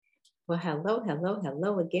Well,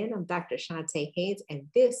 hello again. I'm Dr. Shantae Haynes, and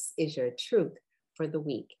this is your truth for the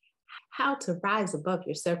week. How to rise above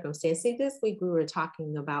your circumstance. See, this week we were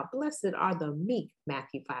talking about blessed are the meek,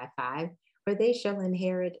 Matthew 5:5, for they shall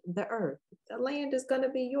inherit the earth. The land is going to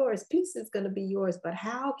be yours. Peace is going to be yours. But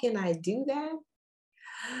how can I do that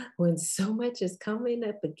when so much is coming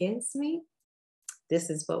up against me? This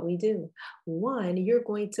is what we do. One, you're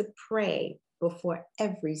going to pray before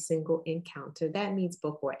every single encounter. That means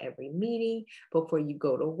before every meeting, before you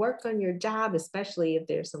go to work on your job, especially if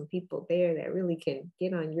there's some people there that really can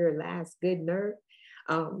get on your last good nerve.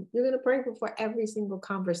 You're going to pray before every single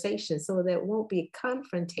conversation so that it won't be a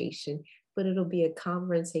confrontation, but it'll be a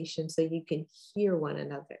conversation so you can hear one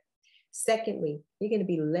another. Secondly, you're going to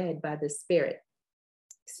be led by the Spirit.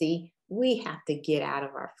 See, we have to get out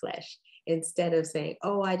of our flesh. Instead of saying,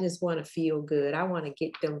 oh, I just want to feel good. I want to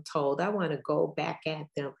get them told. I want to go back at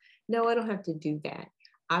them. No, I don't have to do that.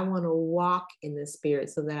 I want to walk in the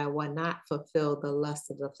Spirit so that I will not fulfill the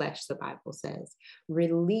lust of the flesh, the Bible says.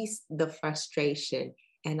 Release the frustration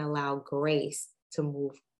and allow grace to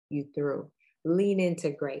move you through. Lean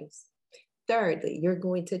into grace. Thirdly, you're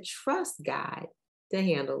going to trust God to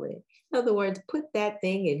handle it. In other words, put that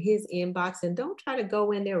thing in his inbox and don't try to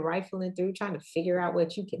go in there rifling through, trying to figure out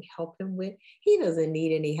what you can help him with. He doesn't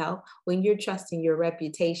need any help. When you're trusting your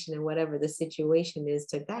reputation and whatever the situation is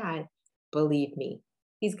to God, believe me,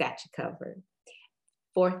 he's got you covered.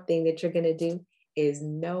 Fourth thing that you're going to do is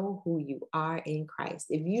know who you are in Christ.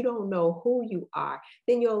 If you don't know who you are,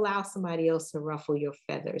 then you'll allow somebody else to ruffle your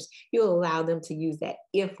feathers. You'll allow them to use that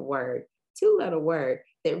if word, two-letter word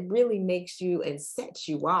that really makes you and sets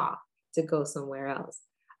you off to go somewhere else.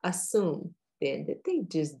 Assume then that they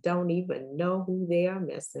just don't even know who they are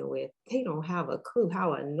messing with. They don't have a clue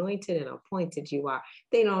how anointed and appointed you are.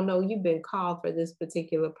 They don't know you've been called for this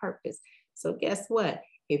particular purpose. So guess what?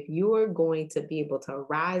 If you are going to be able to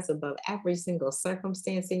rise above every single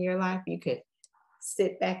circumstance in your life, you can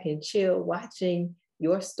sit back and chill watching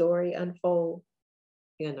your story unfold.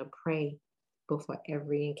 You're going to pray before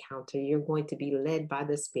every encounter. You're going to be led by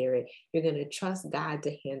the Spirit. You're going to trust God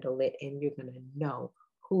to handle it, and you're going to know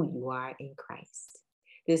who you are in Christ.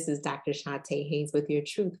 This is Dr. Shantae Haynes with your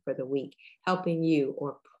truth for the week, helping you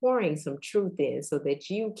or pouring some truth in so that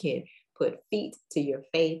you can put feet to your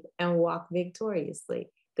faith and walk victoriously,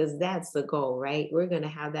 because that's the goal, right? We're going to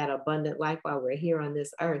have that abundant life while we're here on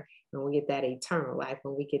this earth, and we'll get that eternal life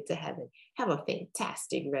when we get to heaven. Have a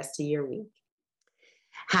fantastic rest of your week.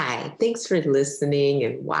 Hi, thanks for listening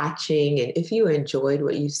and watching. And if you enjoyed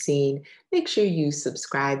what you've seen, make sure you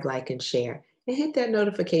subscribe, like, and share. And hit that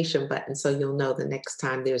notification button so you'll know the next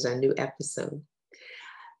time there's a new episode.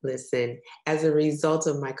 Listen, as a result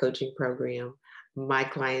of my coaching program, my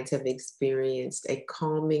clients have experienced a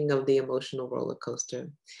calming of the emotional roller coaster.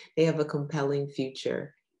 They have a compelling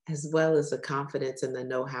future, as well as the confidence and the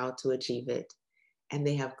know-how to achieve it. And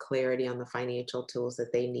they have clarity on the financial tools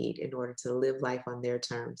that they need in order to live life on their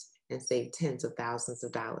terms and save tens of thousands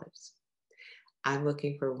of dollars. I'm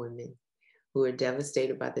looking for women who are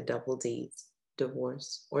devastated by the double Ds,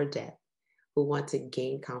 divorce or death, who want to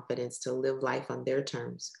gain confidence to live life on their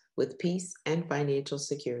terms with peace and financial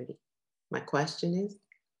security. My question is,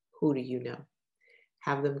 who do you know?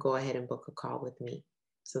 Have them go ahead and book a call with me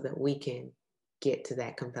so that we can get to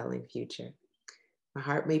that compelling future. My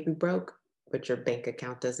heart may be broke, but your bank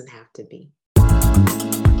account doesn't have to be.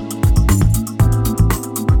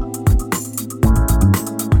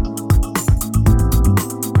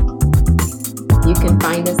 You can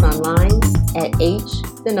find us online at h-truth.org.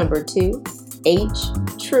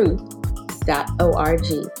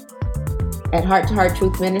 At Heart to Heart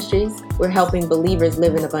Truth Ministries, we're helping believers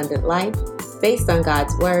live an abundant life based on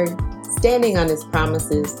God's Word, standing on His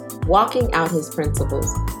promises, walking out His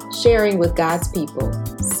principles, sharing with God's people,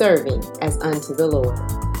 serving as unto the Lord.